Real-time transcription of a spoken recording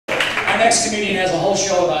Our next comedian has a whole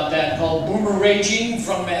show about that called BoomeRaging,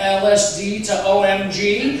 from LSD to OMG.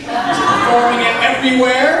 He's performing it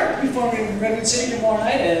everywhere. He's performing in Redwood City tomorrow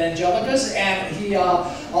night at Angelica's, and he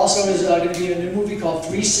also is going to be in a new movie called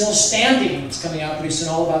Three Still Standing. It's coming out pretty soon,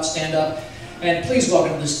 all about stand-up. And please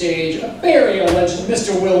welcome to the stage a Bay Area legend,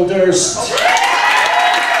 Mr. Will Durst.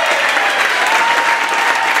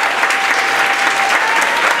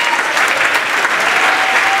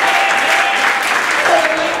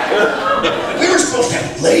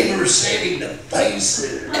 Labor-saving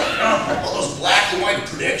devices, all those black and white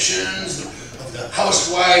predictions of the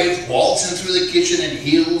housewife waltzing through the kitchen in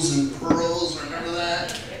heels and pearls. Remember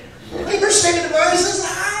that? Labor-saving devices?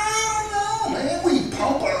 I don't know, man. We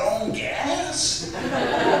pump our own gas.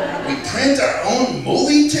 We print our own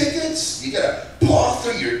movie tickets. You gotta paw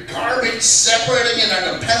through your garbage, separating it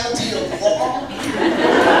under penalty of law.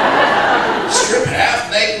 Strip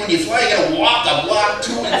half naked when you fly. You gotta walk a block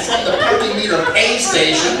to and from the parking meter pay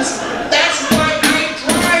stations. That's why I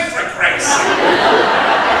drive, for Christ's sake.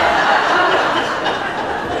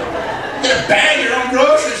 You gotta bag your own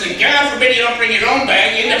groceries, and God forbid you don't bring your own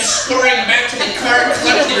bag. You end up scurrying back to the car,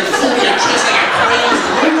 clutching your food, you're just like a crazed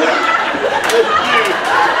loser.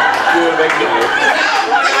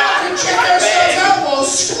 Now we check ourselves out. Well,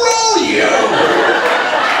 screw you.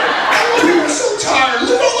 We were so tired.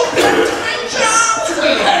 Look at all the part-time jobs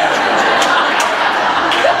we have.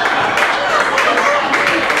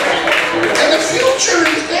 And the future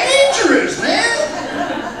is dangerous, man.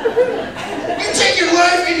 You take your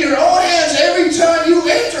life in your own hands every time you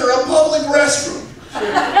enter a public restroom.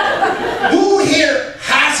 Who here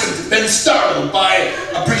hasn't been startled by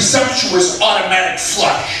a presumptuous automatic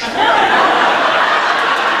flush?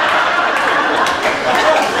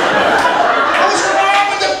 What's wrong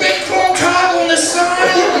with the big chrome toggle on the side?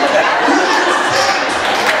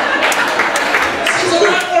 Seems a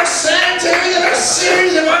lot more sanitary than a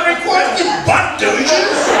series of unrequested butt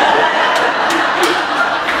douches.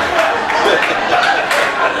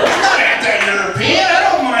 I'm not anti-European. I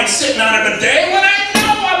don't mind sitting on a bidet when I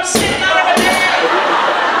know I'm sitting on a bidet.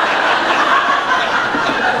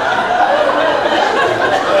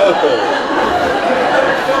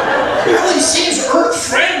 It really seems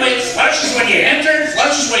earth-friendly. Flushes when you enter,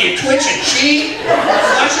 flushes when you twitch a cheek,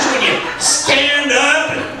 flushes when you stand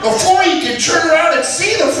up, and before you can turn around and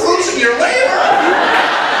see the fruits of your labor.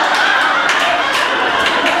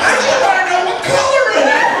 I just want to know what color it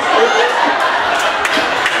is.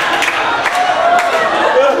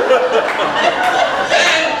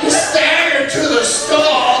 And you stagger to the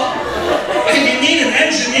stall, and you need an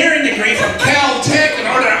engineering degree from Caltech in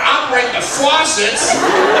order to operate the faucets.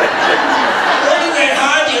 Where do they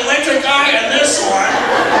hide the electric eye on this one?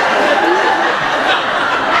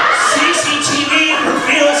 CCTV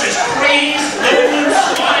reveals his crazed, living,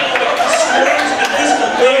 spinal, swarms of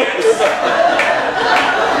invisible beings.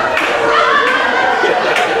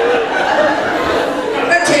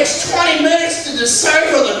 That takes 20 minutes to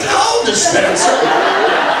decipher the towel dispenser.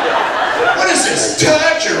 What is this,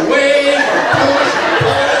 touch or wave or push or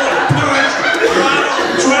pull or punch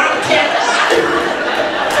or drop catch?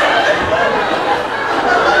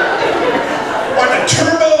 Or the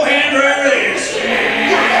turbo hand dryer is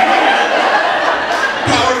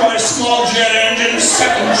powered by a small jet engine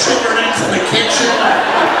sucking sugar in from the kitchen.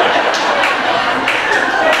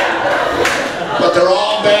 But they're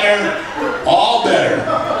all better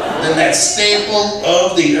than that staple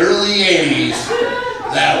of the early 80s,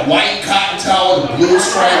 that white cotton towel with blue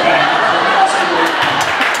stripe on it.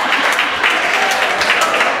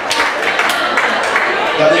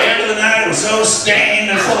 By the end of the night, it was so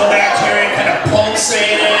stained and full of bacteria, it kind of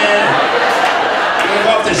pulsated. It gave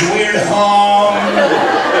off this weird hum.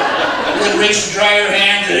 You would reach to dry your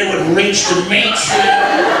hands, and it would reach to meet you.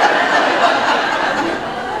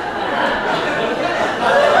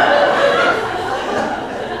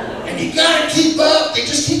 And you gotta keep up. They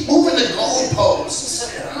just keep moving the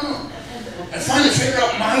goalposts, you know? And finally figure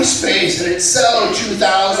out MySpace, and it's so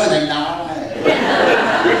 2009.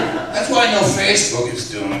 That's why I know Facebook is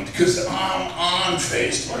doomed, because I'm on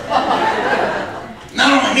Facebook. No,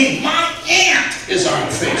 I mean, my aunt is on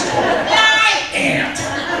Facebook. My aunt!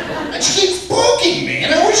 And she keeps poking me,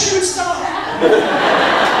 and I wish she would stop.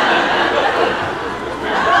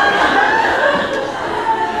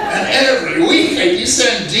 And every week I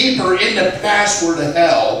descend deeper into password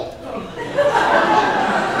hell.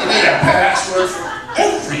 You need a password for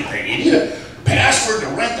everything. You need a password to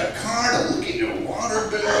rent a car, to look at your water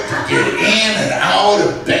bill, to get in and out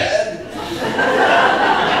of bed.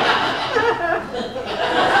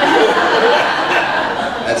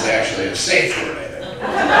 That's actually a safe word, I think.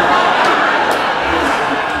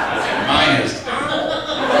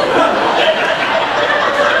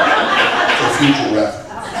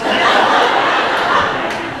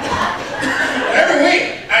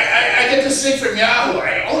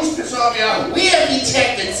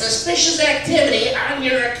 suspicious activity on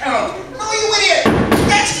your account. No, you idiot!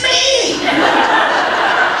 That's me!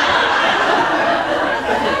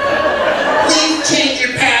 Please change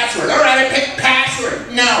your password. All right, I picked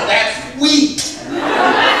password. No, that's weak.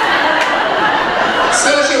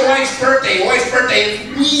 So is your wife's birthday. Your wife's birthday is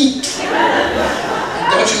weak.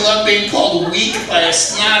 Don't you love being called weak by a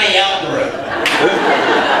snotty algorithm?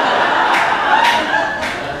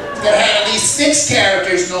 It's got to have at least 6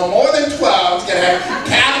 characters, no more than 12. It's got to have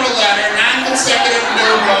capital letter, non-consecutive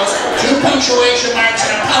numerals, 2 punctuation marks,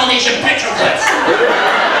 and a Polynesian petroglyph.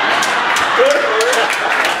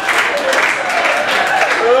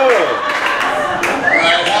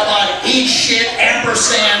 Alright, how about eat shit,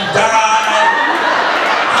 ampersand, die,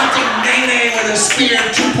 hunting Nene with a spear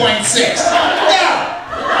 2.6? No!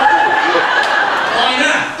 Why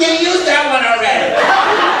not? You used that one already.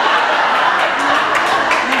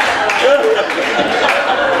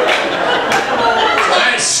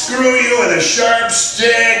 I screw you with a sharp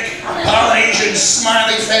stick, Polynesian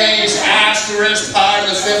smiley face, asterisk, part of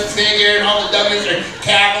the 5th figure, and all the W's are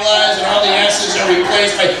capitalized, and all the S's are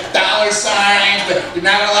replaced by $signs, but you're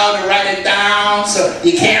not allowed to write it down, so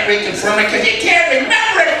you can't reconfirm it because you can't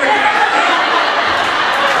remember it.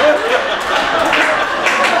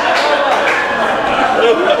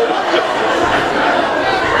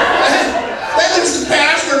 That was the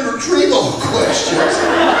password retrieval questions.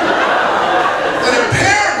 But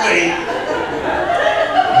apparently,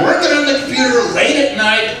 working on the computer late at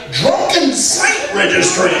night, drunken site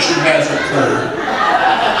registration has occurred.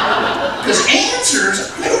 Because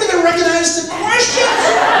answers, I don't even recognize the questions.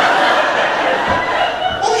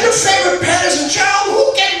 What was your favorite pet as a child?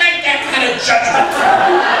 Who can make that kind of judgment?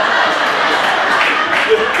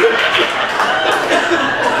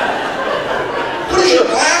 What is your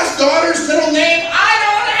last daughter's middle name? I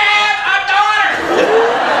don't have a daughter.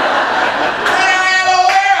 And I am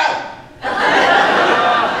aware of.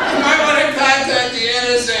 You might want to contact the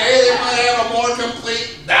NSA. They might have a more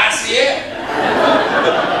complete dossier.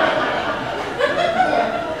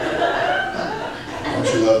 Don't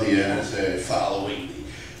you love the NSA following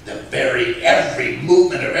every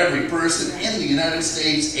movement of every person in the United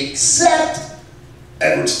States except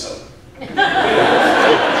Edward Snowden? What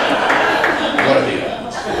are the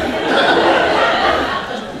odds?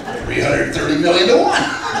 330 million to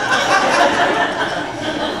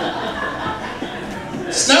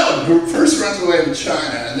 1. Snowden, who first runs away to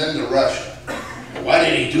China and then to Russia. Why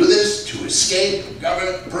did he do this? To escape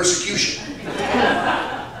government persecution.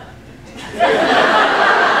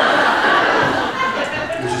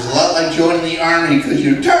 Which is a lot like joining the army because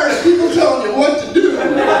you're tired of people telling you what to do.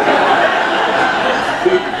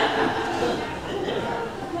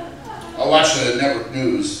 I'll watch the network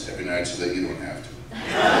news every night so that you don't have to.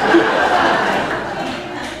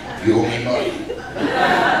 You owe me money.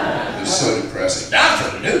 It's so depressing. Not for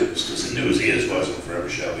the news, because the news wasn't forever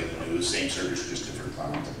shall be the news. Same service, just different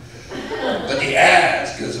clowns. But the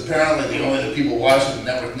ads, because apparently the people watching the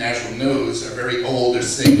network national news are very old or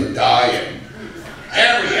sick or dying.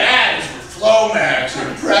 Every ad is for Flomax or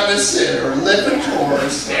Prevacid or Lipitor or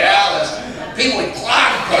Cialis. People with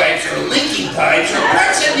clogged pipes or leaking pipes or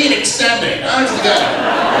pipes that need extending. Honest to God.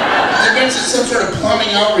 They're against some sort of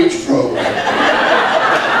plumbing outreach program. And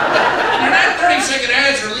they're not 30-second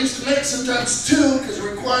ads, or at least a minute, sometimes 2, because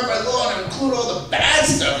they're required by law to include all the bad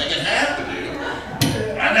stuff that can happen to you.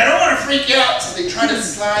 And they don't want to freak you out, so they try to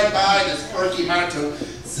slide by this quirky motto.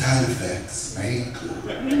 Side effects may include,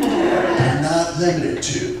 but are not limited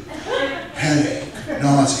to, headache,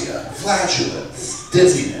 nausea, flatulence,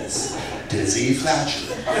 dizziness, dizzy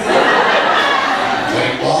flatulence,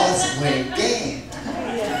 weight loss, weight gain,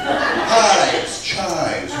 hives,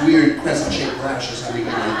 chives, weird crescent-shaped rashes on the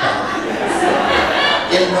body,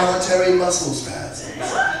 involuntary muscle spasms,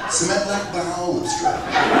 cement-like bowel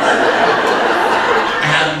obstruction,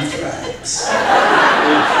 anthrax,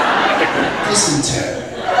 dysentery,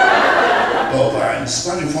 bovine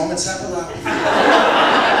spongiform encephalopathy,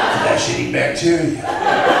 flesh-eating bacteria,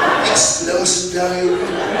 explosive diarrhea,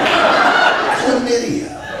 chlamydia,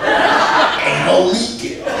 anal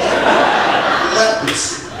leakage,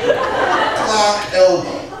 leprosy, clock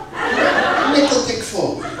elbow, nickel-dick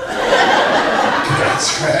phobia, cat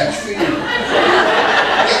scratch fever,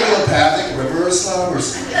 idiopathic reverse slobber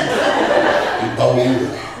syndrome, Ebola,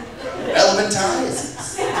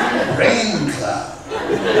 elephantiasis, rain cloud,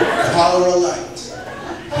 cholera light,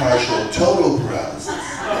 partial total paralysis,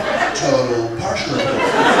 total partial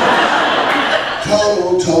paralysis,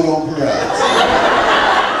 total paralysis,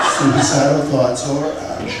 suicidal thoughts or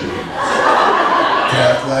actions,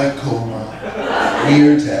 death-like coma,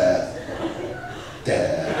 near death,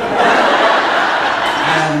 dead,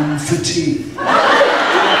 and fatigue.